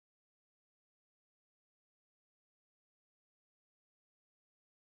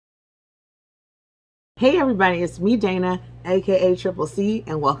Hey everybody, it's me Dana, aka Triple C,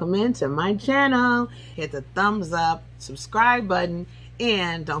 and welcome into my channel. Hit the thumbs up, subscribe button,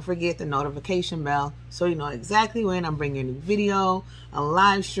 and don't forget the notification bell so you know exactly when I'm bringing a new video, a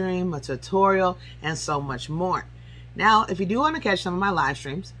live stream, a tutorial, and so much more. Now, if you do want to catch some of my live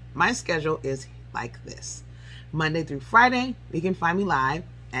streams, my schedule is like this. Monday through Friday, you can find me live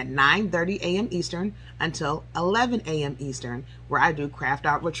at 9:30 a.m. Eastern until 11 a.m. Eastern, where I do Craft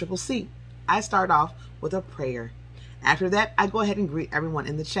Out with Triple C. I start off with a prayer. After that, I go ahead and greet everyone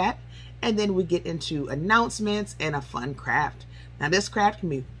in the chat, and then we get into announcements and a fun craft. Now, this craft can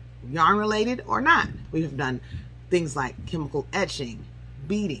be yarn related or not. We have done things like chemical etching,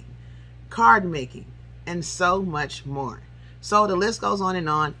 beading, card making, and so much more. So the list goes on,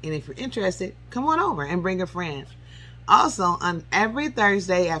 and if you're interested, come on over and bring a friend. Also, on every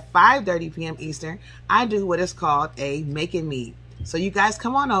Thursday at 5:30 p.m. Eastern, I do what is called a Make and Meet. So you guys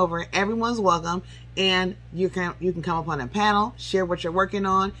come on over, everyone's welcome, and you can come up on a panel, share what you're working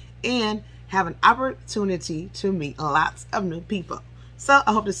on, and have an opportunity to meet lots of new people. So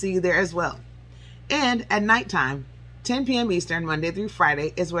I hope to see you there as well. And at nighttime, 10 p.m. Eastern, Monday through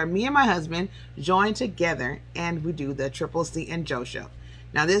Friday, is where me and my husband join together and we do the Triple C and Joe Show.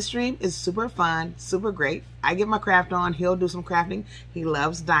 Now this stream is super fun, super great. I get my craft on, he'll do some crafting. He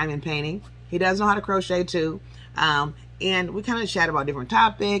loves diamond painting. He does know how to crochet too. And we kind of chat about different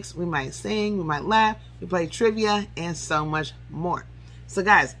topics. We might sing, we might laugh, we play trivia, and so much more. So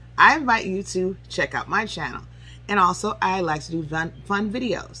guys, I invite you to check out my channel. And also, I like to do fun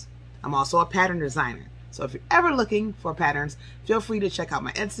videos. I'm also a pattern designer. So if you're ever looking for patterns, feel free to check out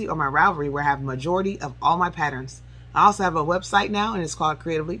my Etsy or my Ravelry, where I have a majority of all my patterns. I also have a website now, and it's called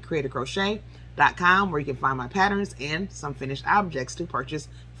creativelycreatedcrochet.com, where you can find my patterns and some finished objects to purchase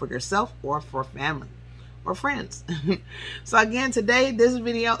for yourself or for family or friends. So again, today this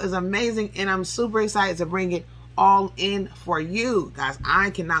video is amazing, and I'm super excited to bring it all in for you guys. I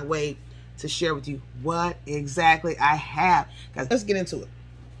cannot wait to share with you what exactly I have. Guys, let's get into it.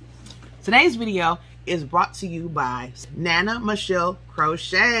 Today's video is brought to you by Nana Michelle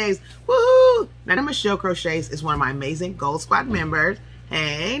Crochets. Woohoo! Nana Michelle Crochets is one of my amazing Gold Squad members.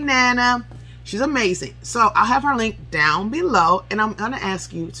 Hey Nana, she's amazing. So I'll have her link down below, and I'm gonna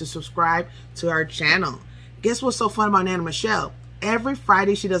ask you to subscribe to her channel. Guess what's so fun about Nana Michelle? Every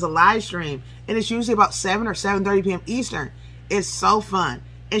Friday she does a live stream, and it's usually about 7 or 7:30 p.m. Eastern. It's so fun.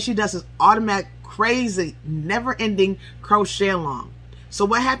 And she does this automatic, crazy, never-ending crochet along. So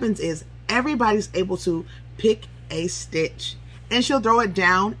what happens is everybody's able to pick a stitch, and she'll throw it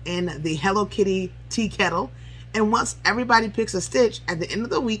down in the Hello Kitty tea kettle. And once everybody picks a stitch, at the end of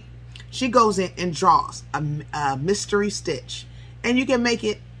the week, she goes in and draws a mystery stitch. And you can make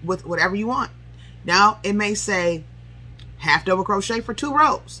it with whatever you want. Now, it may say half double crochet for 2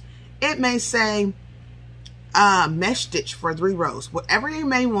 rows. It may say mesh stitch for 3 rows. Whatever you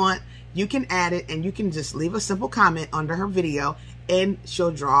may want, you can add it, and you can just leave a simple comment under her video, and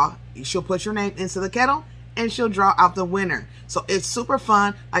she'll put your name into the kettle, and she'll draw out the winner. So it's super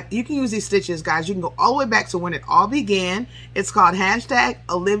fun. Like, you can use these stitches, guys. You can go all the way back to when it all began. It's called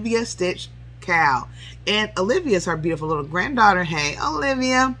 #OliviaStitchCal. And Olivia is her beautiful little granddaughter. Hey,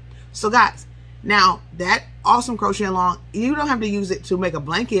 Olivia. So guys, now that awesome crochet along, you don't have to use it to make a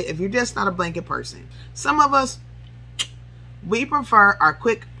blanket if you're just not a blanket person. Some of us, we prefer our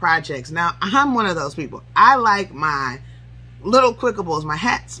quick projects. Now, I'm one of those people. I like my little quickables, my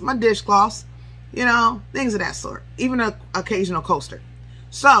hats, my dishcloths, you know, things of that sort. Even an occasional coaster.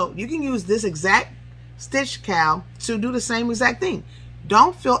 So you can use this exact stitch cal to do the same exact thing.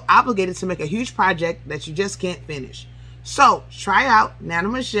 Don't feel obligated to make a huge project that you just can't finish. So try out Nana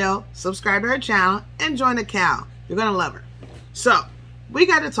Michelle, subscribe to her channel, and join the cal. You're gonna love her. So we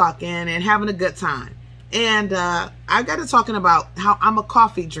got to talking and having a good time. And I got to talking about how I'm a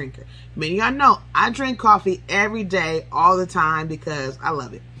coffee drinker. Many of y'all know I drink coffee every day, all the time, because I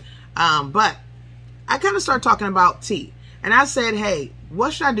love it. But I kind of started talking about tea. And I said, hey,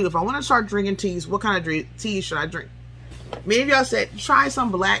 what should I do? If I want to start drinking teas, what kind of tea should I drink? Many of y'all said, try some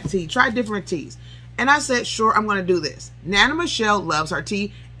black tea. Try different teas. And I said, sure, I'm going to do this. Nana Michelle loves her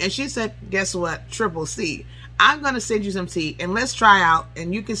tea. And she said, guess what? Triple C. I'm going to send you some tea, and let's try out.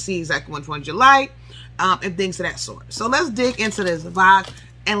 And you can see exactly which ones you like. And things of that sort. So let's dig into this box,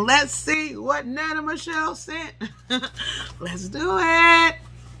 and let's see what Nana Michelle sent. Let's do it.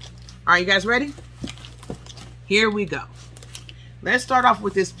 All right, you guys ready? Here we go. Let's start off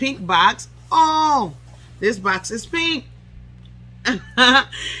with this pink box. Oh, this box is pink. And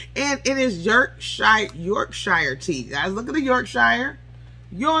it is Yorkshire tea. Guys, look at the Yorkshire.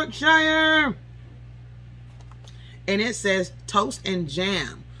 And it says toast and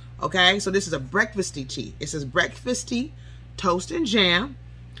jam. Okay, so this is a breakfasty tea. It says breakfasty toast and jam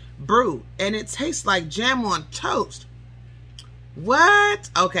brew, and it tastes like jam on toast. What?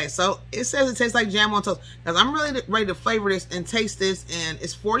 Okay, so it says it tastes like jam on toast. Because I'm really ready to flavor this and taste this, and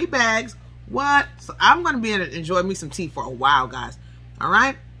it's 40 bags. What? So I'm going to be able to enjoy me some tea for a while, guys. All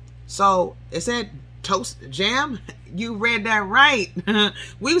right? So it said toast jam. You read that right.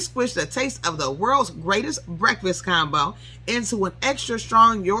 We've squished the taste of the world's greatest breakfast combo into an extra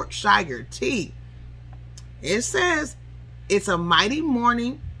strong Yorkshire tea. It says it's a mighty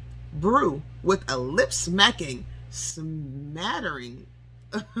morning brew with a lip-smacking smattering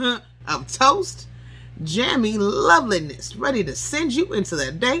of toast, jammy loveliness, ready to send you into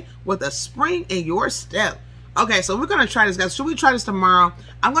the day with a spring in your step. Okay, so we're going to try this, guys. Should we try this tomorrow?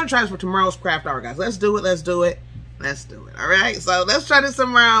 I'm going to try this for tomorrow's craft hour, guys. Let's do it. Let's do it. Let's do it. All right, so let's try this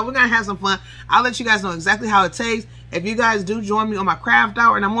tomorrow. We're going to have some fun. I'll let you guys know exactly how it tastes. If you guys do join me on my craft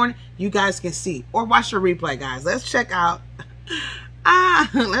hour in the morning, you guys can see or watch the replay, guys. Let's check out.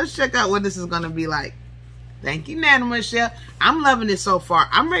 Let's check out what this is going to be like. Thank you, Nana Michelle. I'm loving this so far.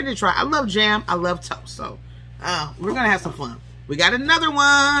 I'm ready to try. I love jam. I love toast. So we're going to have some fun. We got another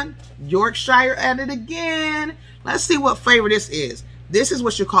one. Yorkshire at it again. Let's see what flavor this is. This is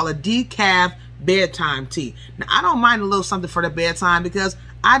what you call a decaf bedtime tea. Now, I don't mind a little something for the bedtime because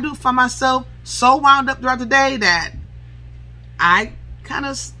I do find myself so wound up throughout the day that I kind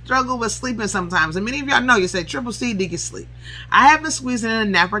of struggle with sleeping sometimes. And many of y'all know, you say Triple C, do you sleep? I have been squeezing in a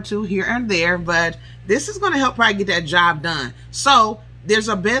nap or two here and there, but this is going to help probably get that job done. So there's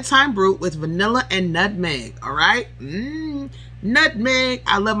a bedtime brew with vanilla and nutmeg. All right. Nutmeg.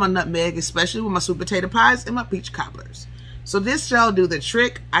 I love my nutmeg, especially with my sweet potato pies and my peach cobblers. So this shall do the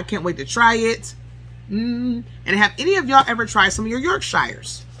trick. I can't wait to try it. And have any of y'all ever tried some of your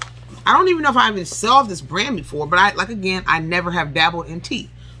Yorkshires? I don't even know if I even saw this brand before, but I never have dabbled in tea.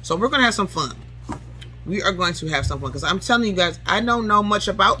 So we're going to have some fun. We are going to have some fun because I'm telling you guys, I don't know much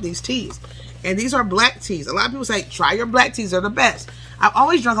about these teas. And these are black teas. A lot of people say, try your black teas. They're the best. I've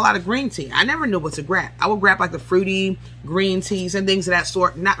always drunk a lot of green tea. I never knew what to grab. I would grab like the fruity green teas and things of that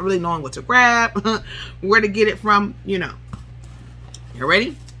sort, not really knowing what to grab, where to get it from, you know. You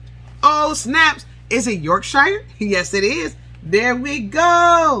ready? Oh, snaps. Is it Yorkshire? Yes, it is. There we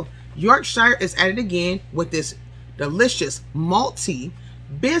go. Yorkshire is at it again with this delicious malty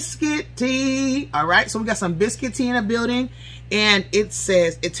biscuit tea. All right, so we got some biscuit tea in the building, and it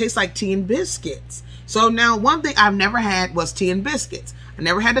says it tastes like tea and biscuits. So now one thing I've never had was tea and biscuits. I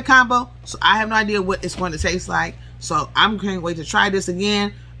never had the combo, so I have no idea what it's going to taste like. So I'm can't wait to try this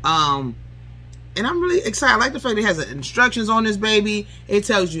again. And I'm really excited. I like the fact that it has instructions on this baby. It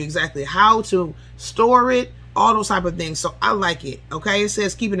tells you exactly how to store it, all those type of things. So I like it. Okay, it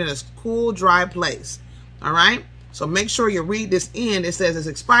says keep it in a cool, dry place. All right, so make sure you read this in. It says it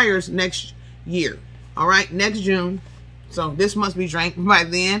expires next year. All right, next June. So this must be drank by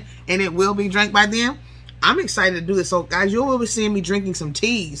then, and it will be drank by then. I'm excited to do this. So guys, you'll be seeing me drinking some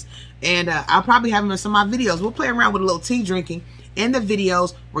teas, and I'll probably have them in some of my videos. We'll play around with a little tea drinking in the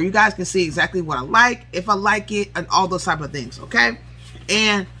videos where you guys can see exactly what I like, if I like it, and all those type of things. Okay,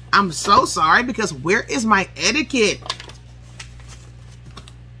 and I'm so sorry because where is my etiquette?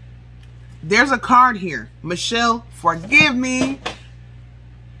 There's a card here. Michelle, forgive me.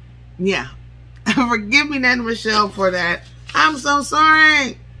 Yeah. Forgive me, Nana Michelle, for that. I'm so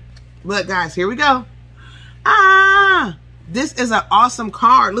sorry. But guys, here we go. This is an awesome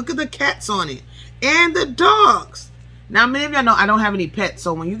card. Look at the cats on it. And the dogs. Now, many of y'all know I don't have any pets.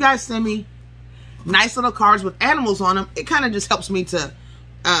 So when you guys send me nice little cards with animals on them, it kind of just helps me to,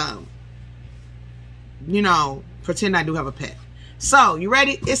 you know, pretend I do have a pet. So, you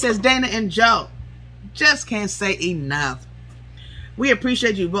ready? It says Dana and Joe. Just can't say enough. We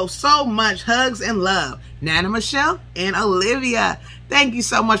appreciate you both so much. Hugs and love. Nana Michelle and Olivia. Thank you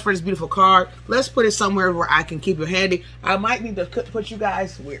so much for this beautiful card. Let's put it somewhere where I can keep it handy. I might need to put you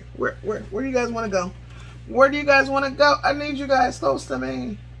guys where do you guys want to go? Where do you guys want to go? I need you guys close to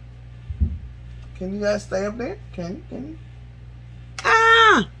me. Can you guys stay up there? Can you?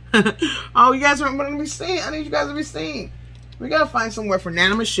 Oh, you guys aren't going to be seen. I need you guys to be seen. We got to find somewhere for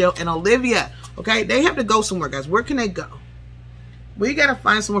Nana Michelle and Olivia. Okay, they have to go somewhere, guys. Where can they go? We got to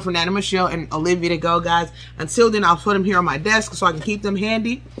find somewhere for Nana Michelle and Olivia to go, guys. Until then, I'll put them here on my desk so I can keep them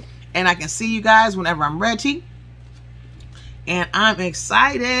handy. And I can see you guys whenever I'm ready. And I'm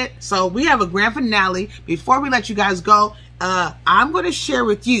excited. So we have a grand finale. Before we let you guys go, I'm going to share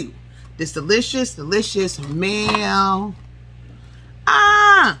with you this delicious, delicious meal.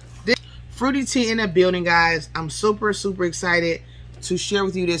 This fruity tea in the building, guys. I'm super, super excited to share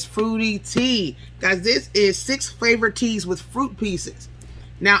with you this fruity tea. Guys, this is 6 favorite teas with fruit pieces.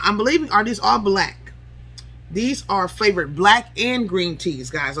 Now, I'm believing, are these all black? These are flavored black and green teas,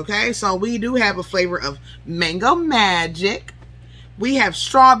 guys, okay? So we do have a flavor of Mango Magic. We have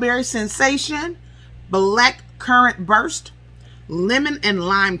Strawberry Sensation, Black Currant Burst, Lemon and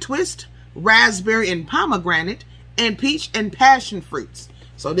Lime Twist, Raspberry and Pomegranate, and Peach and Passion Fruits.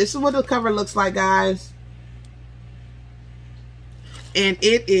 So this is what the cover looks like, guys. And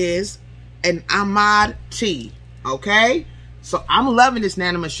it is an Ahmad tea, okay? So I'm loving this,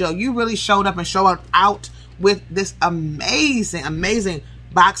 Nana Michelle. You really showed up and showed out with this amazing, amazing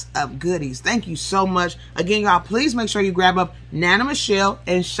box of goodies. Thank you so much. Again, y'all, please make sure you grab up Nana Michelle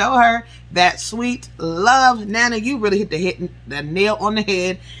and show her that sweet love. Nana, you really hit the nail on the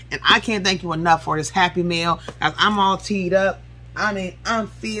head, and I can't thank you enough for this happy meal. Guys, I'm all teed up. I mean, I'm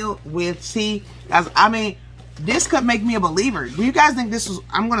filled with tea. Guys, I mean, this could make me a believer. Do you guys think this was,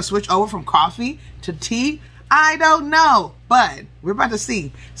 I'm going to switch over from coffee to tea? I don't know, but we're about to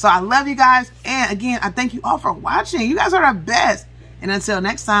see. So I love you guys. And again, I thank you all for watching. You guys are the best. And until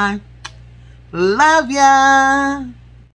next time, love ya.